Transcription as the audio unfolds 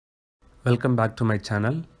Welcome back to my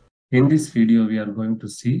channel. In this video, we are going to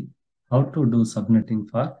see how to do subnetting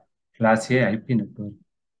for Class A IP network.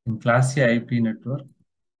 In Class A IP network,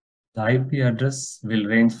 the IP address will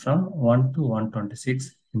range from 1 to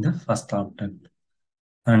 126 in the first octet.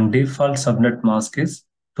 And default subnet mask is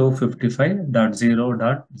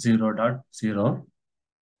 255.0.0.0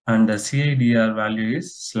 and the CIDR value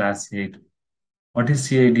is /8. What is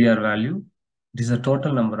CIDR value? It is the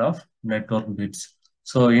total number of network bits.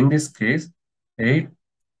 So in this case, 8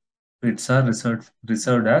 bits are reserved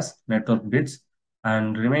as network bits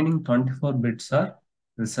and remaining 24 bits are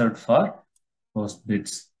reserved for host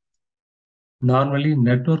bits. Normally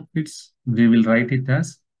network bits, we will write it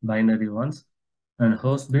as binary ones and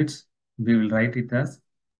host bits, we will write it as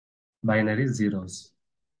binary zeros.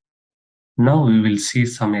 Now we will see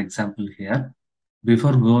some example here.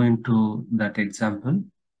 Before going to that example,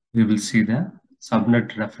 we will see the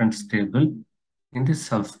subnet reference table. In this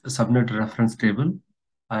subnet reference table,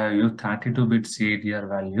 I use 32-bit CADR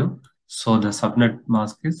value. So the subnet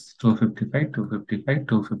mask is 255, 255,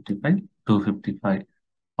 255, 255.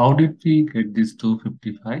 How did we get this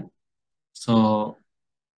 255? So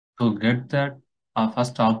to get that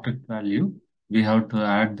first octet value, we have to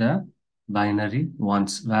add the binary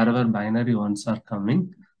ones. Wherever binary ones are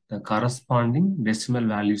coming, the corresponding decimal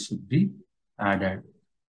value should be added.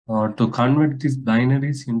 To convert these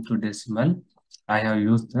binaries into decimal, I have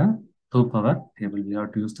used the 2 power table. We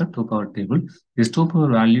have to use the 2 power table. This 2 power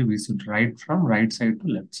value we should write from right side to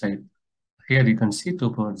left side. Here you can see 2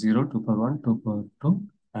 power 0, 2 power 1, 2 power 2,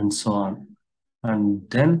 and so on. And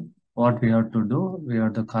then what we have to do, we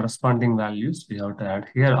have the corresponding values we have to add.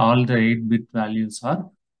 Here all the 8-bit values are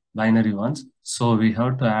binary ones. So we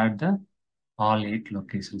have to add the all 8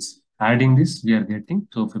 locations. Adding this, we are getting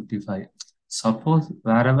 255. Suppose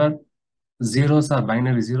wherever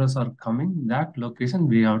binary zeros are coming, that location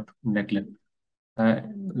we have to neglect.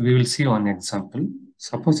 We will see one example.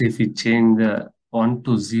 Suppose if we change the 1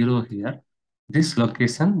 to 0 here, this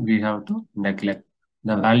location we have to neglect.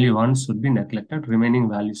 The value 1 should be neglected, remaining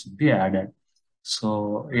value should be added.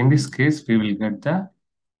 So in this case, we will get the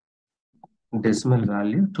decimal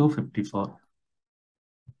value 254.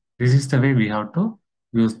 This is the way we have to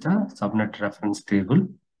use the subnet reference table.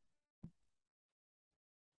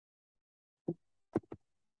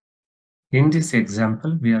 In this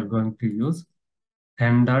example, we are going to use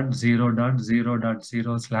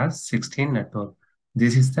 10.0.0.0/16 network.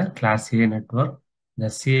 This is the Class A network. The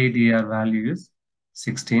CIDR value is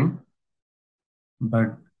 16.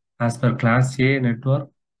 But as per Class A network,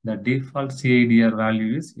 the default CIDR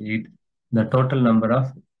value is 8. The total number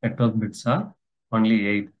of network bits are only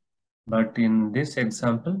 8. But in this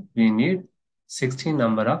example, we need 16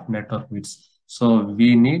 number of network bits. So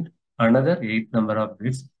we need another 8 number of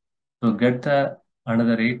bits. To get the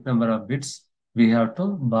another 8 number of bits, we have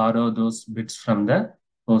to borrow those bits from the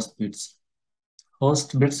host bits.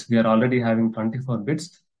 Host bits, we are already having 24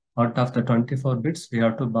 bits. Out of the 24 bits, we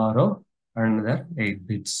have to borrow another 8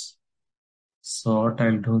 bits. So what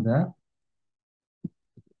I'll do there,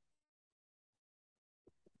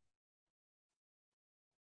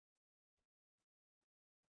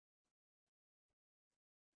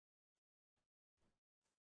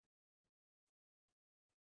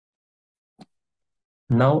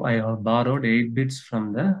 now I have borrowed 8 bits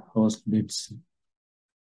from the host bits.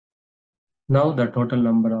 Now the total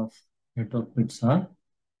number of network bits are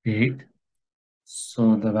 8.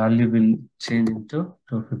 So the value will change into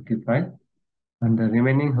 255 and the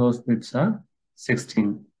remaining host bits are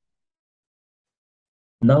 16.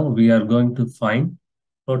 Now we are going to find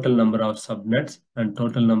total number of subnets and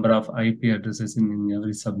total number of IP addresses in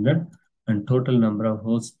every subnet and total number of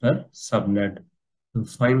hosts per subnet. To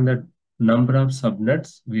find the number of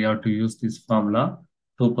subnets, we have to use this formula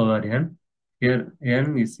 2 power n. Here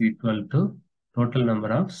n is equal to total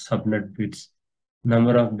number of subnet bits.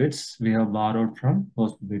 Number of bits we have borrowed from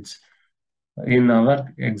host bits. In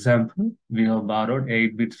our example, we have borrowed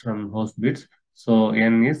 8 bits from host bits. So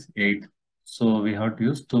n is 8. So we have to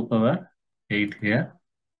use 2 power 8 here.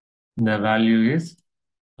 The value is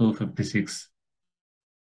 256.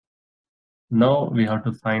 Now we have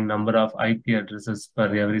to find number of IP addresses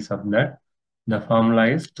per every subnet. The formula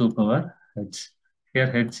is 2 power h.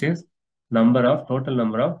 Here h is total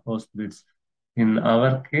number of host bits. In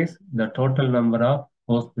our case, the total number of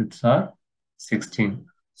host bits are 16.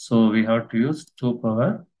 So we have to use 2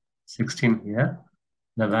 power 16 here.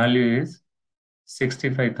 The value is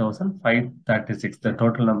 65,536, the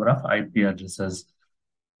total number of IP addresses.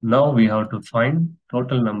 Now we have to find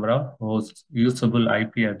total number of hosts usable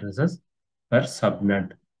IP addresses per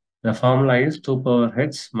subnet. The formula is 2 power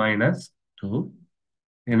h minus 2.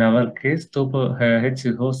 In our case, 2 power, H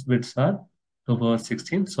host bits are 2 power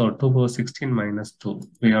 16. So 2 power 16 minus 2.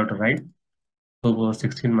 We have to write 2 power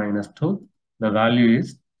 16 minus 2. The value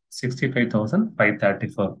is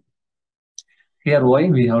 65,534. Here, why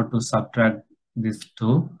we have to subtract this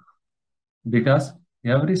 2? Because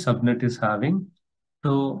every subnet is having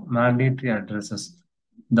two mandatory addresses.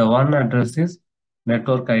 The one address is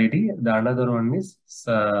network ID, the another one is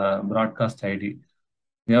broadcast ID.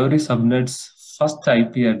 Every subnet's first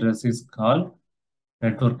IP address is called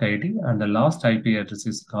network ID and the last IP address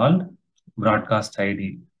is called broadcast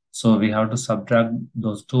ID. So we have to subtract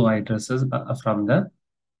those two addresses from the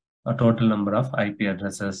total number of IP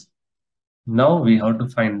addresses. Now we have to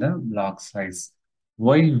find the block size.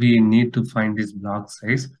 Why we need to find this block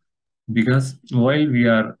size? Because while we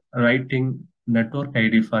are writing network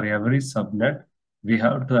ID for every subnet, we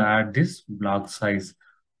have to add this block size.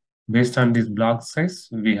 Based on this block size,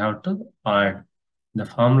 we have to add. The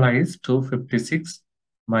formula is 256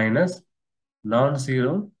 minus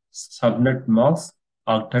non-zero subnet mask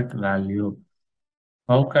octet value.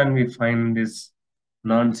 How can we find this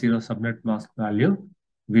non-zero subnet mask value?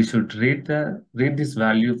 We should read this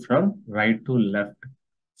value from right to left.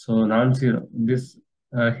 So non-zero, this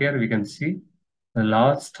here we can see the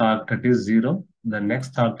last octet is 0, the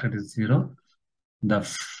next octet is 0. The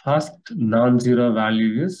first non-zero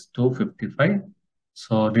value is 255.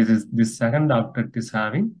 So this second octet is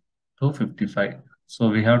having 255. So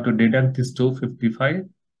we have to deduct this 255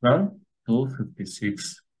 from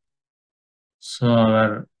 256. So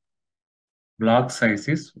our block size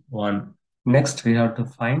is 1. Next, we have to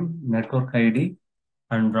find network ID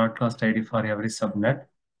and broadcast ID for every subnet.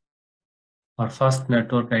 Our first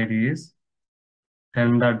network ID is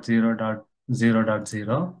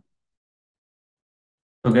 10.0.0.0.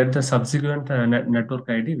 To get the subsequent network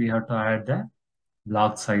ID, we have to add the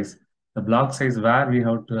block size. The block size where we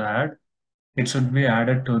have to add, it should be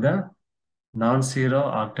added to the non-zero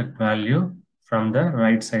octet value from the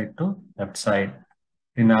right side to left side.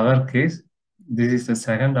 In our case, this is the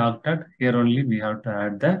second octet. Here only we have to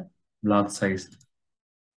add the block size.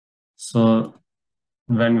 So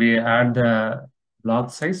when we add the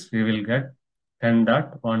block size, we will get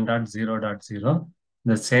 10.1.0.0.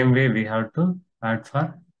 The same way we have to add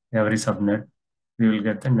for every subnet. We will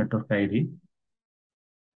get the network ID.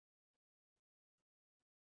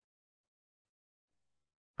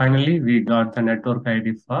 Finally, we got the network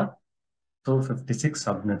ID for 256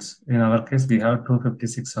 subnets. In our case, we have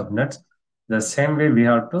 256 subnets. The same way we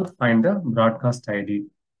have to find the broadcast ID.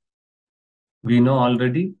 We know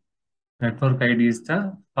already network ID is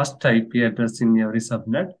the first IP address in every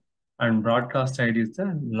subnet and broadcast ID is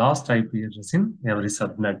the last IP address in every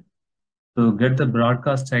subnet. To get the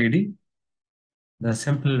broadcast ID, the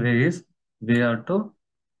simple way is we have to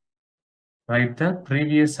write the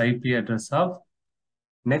previous IP address of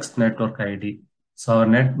next network ID. So our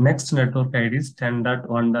next network ID is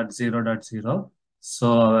 10.1.0.0.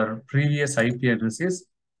 So our previous IP address is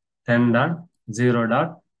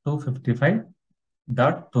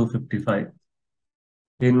 10.0.255.255.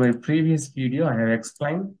 In my previous video, I have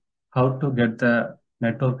explained how to get the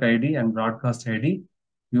network ID and broadcast ID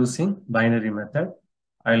using binary method.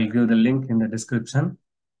 I'll give the link in the description.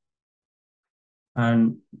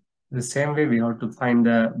 And the same way we have to find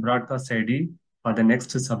the broadcast ID for the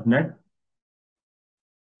next subnet.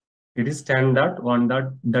 It is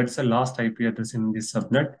 10.1. That's the last IP address in this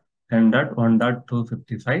subnet,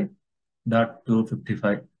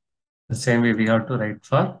 10.1.255.255. The same way we have to write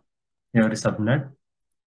for every subnet.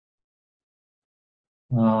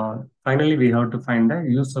 Finally, we have to find the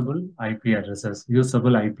usable IP addresses.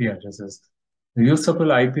 Usable IP addresses. The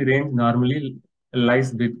usable IP range normally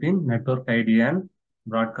lies between network ID and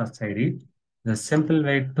broadcast ID. The simple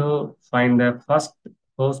way to find the first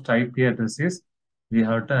host IP address is we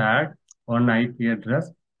have to add one IP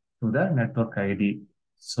address to the network ID.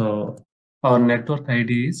 So our network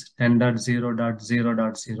ID is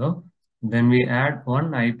 10.0.0.0. When we add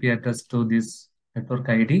one IP address to this network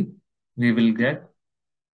ID, we will get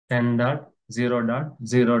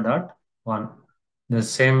 10.0.0.1. The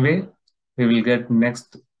same way, we will get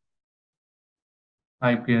next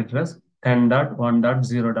IP address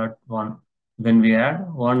 10.1.0.1 when we add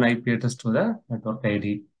one IP address to the network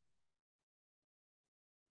ID.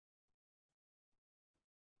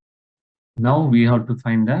 Now we have to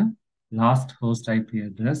find the last host IP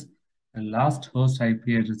address. The last host IP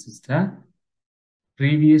address is the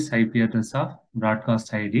previous IP address of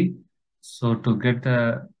broadcast ID. So to get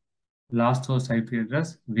the last host IP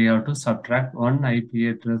address, we have to subtract one IP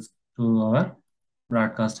address to our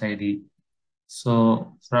broadcast ID.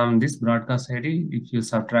 So from this broadcast ID, if you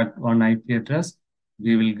subtract one IP address,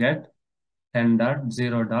 we will get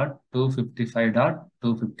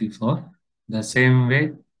 10.0.255.254. The same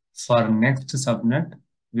way for next subnet,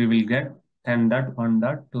 we will get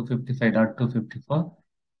 10.1.255.254.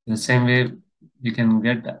 The same way we can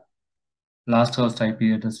get last host IP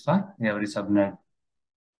address for every subnet.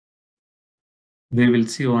 We will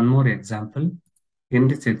see one more example. In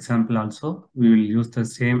this example also, we will use the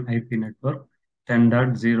same IP network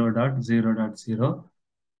 10.0.0.0,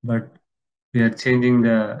 but we are changing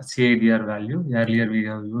the CADR value. Earlier we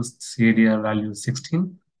have used CADR value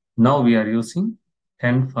 16. Now we are using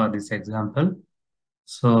 10 for this example.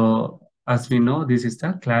 So as we know, this is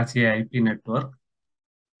the Class A IP network.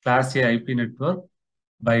 Class A IP network,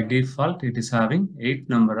 by default, it is having 8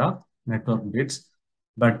 number of network bits.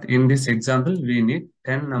 But in this example, we need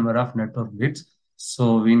 10 number of network bits.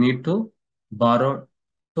 So we need to borrow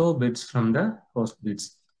 2 bits from the host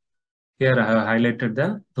bits. Here I have highlighted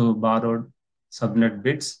the 2 borrowed subnet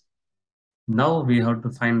bits. Now we have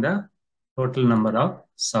to find the total number of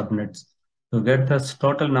subnets. To get the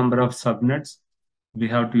total number of subnets, we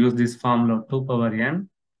have to use this formula 2 power n.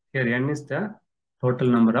 Here n is the total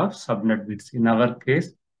number of subnet bits. In our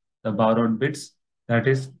case, the borrowed bits, that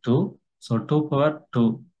is 2. So 2 power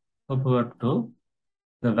 2. 2 power 2,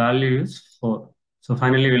 the value is 4. So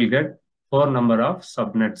finally we'll get 4 number of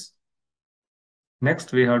subnets.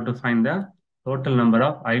 Next, we have to find the total number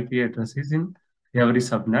of IP addresses in every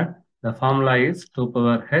subnet. The formula is 2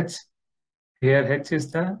 power h. Here h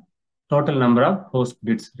is the total number of host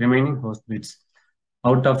bits, remaining host bits.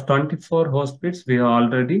 Out of 24 host bits, we have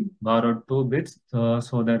already borrowed 2 bits.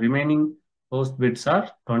 So the remaining host bits are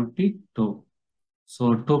 22.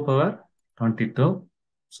 So 2 power 22.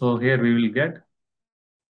 So here we will get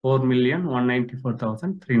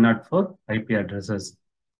 4,194,304 IP addresses.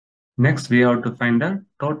 Next, we have to find the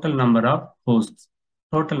total number of hosts.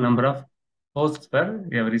 Total number of hosts per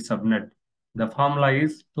every subnet. The formula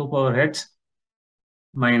is 2 power h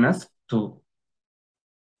minus 2.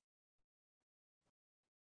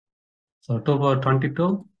 So 2 power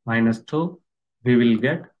 22 minus 2, we will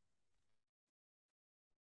get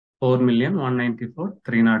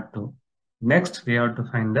 4,194,302. Next, we have to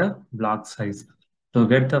find the block size. To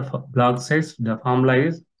get the block size, the formula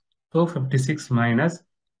is 256 minus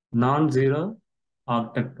non-zero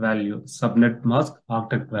octet value, subnet mask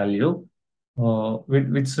octet value,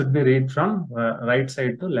 which should be read from right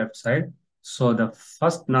side to left side. So the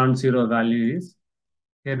first non-zero value is,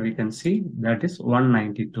 here we can see, that is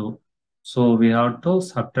 192. So we have to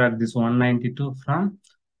subtract this 192 from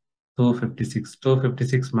 256.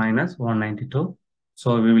 256 minus 192.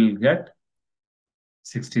 So we will get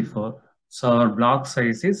 64. So our block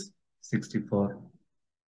size is 64.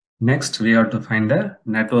 Next, we have to find the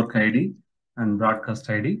network ID and broadcast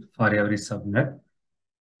ID for every subnet.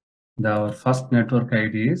 Our first network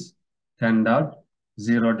ID is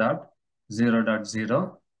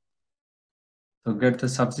 10.0.0.0. To get the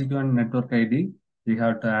subsequent network ID, we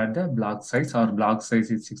have to add the block size. Our block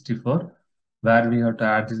size is 64. Where we have to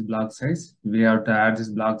add this block size? We have to add this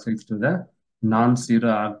block size to the non-zero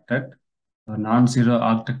octet. The non-zero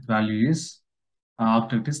octet value is,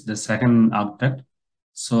 octet is the second octet.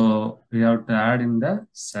 So we have to add in the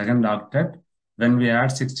second octet. When we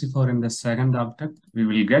add 64 in the second octet, we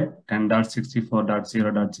will get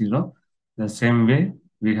 10.64.0.0. The same way,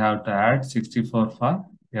 we have to add 64 for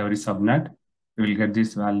every subnet. We will get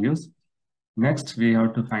these values. Next, we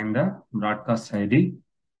have to find the broadcast ID.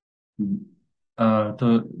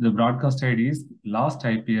 The broadcast ID is last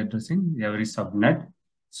IP address in every subnet.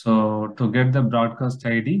 So to get the broadcast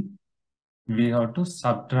ID, we have to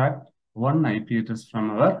subtract one IP address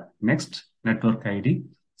from our next network ID.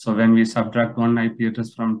 So when we subtract one IP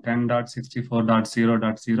address from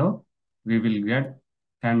 10.64.0.0, we will get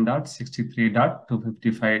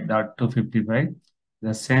 10.63.255.255.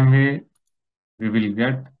 The same way, we will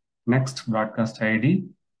get next broadcast ID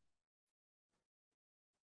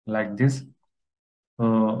like this.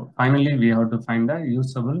 So finally, we have to find the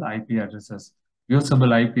usable IP addresses.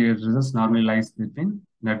 Usable IP addresses normally lies between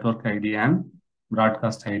network ID and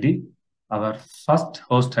broadcast ID. Our first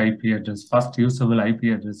host IP address, first usable IP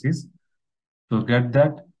address is, to get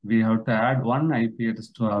that, we have to add one IP address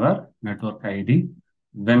to our network ID.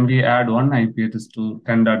 When we add one IP address to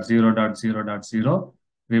 10.0.0.0,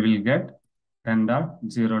 we will get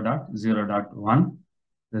 10.0.0.1.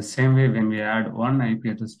 The same way, when we add one IP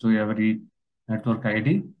address to every network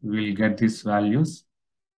ID, we will get these values.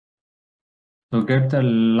 To get the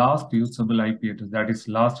last usable IP address, that is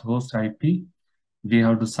last host IP, we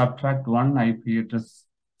have to subtract one IP address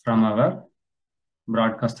from our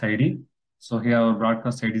broadcast ID. So here our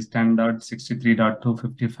broadcast ID is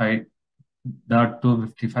 10.63.255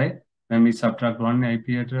 63.255. When we subtract one IP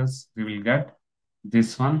address, we will get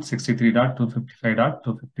this one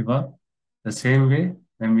 63.255.254. The same way,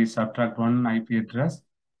 when we subtract one IP address,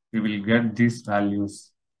 we will get these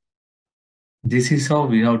values. This is how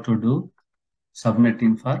we have to do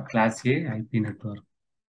subnetting for Class A IP network.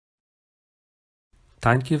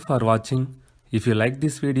 Thank you for watching. If you like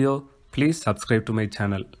this video, please subscribe to my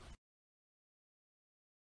channel.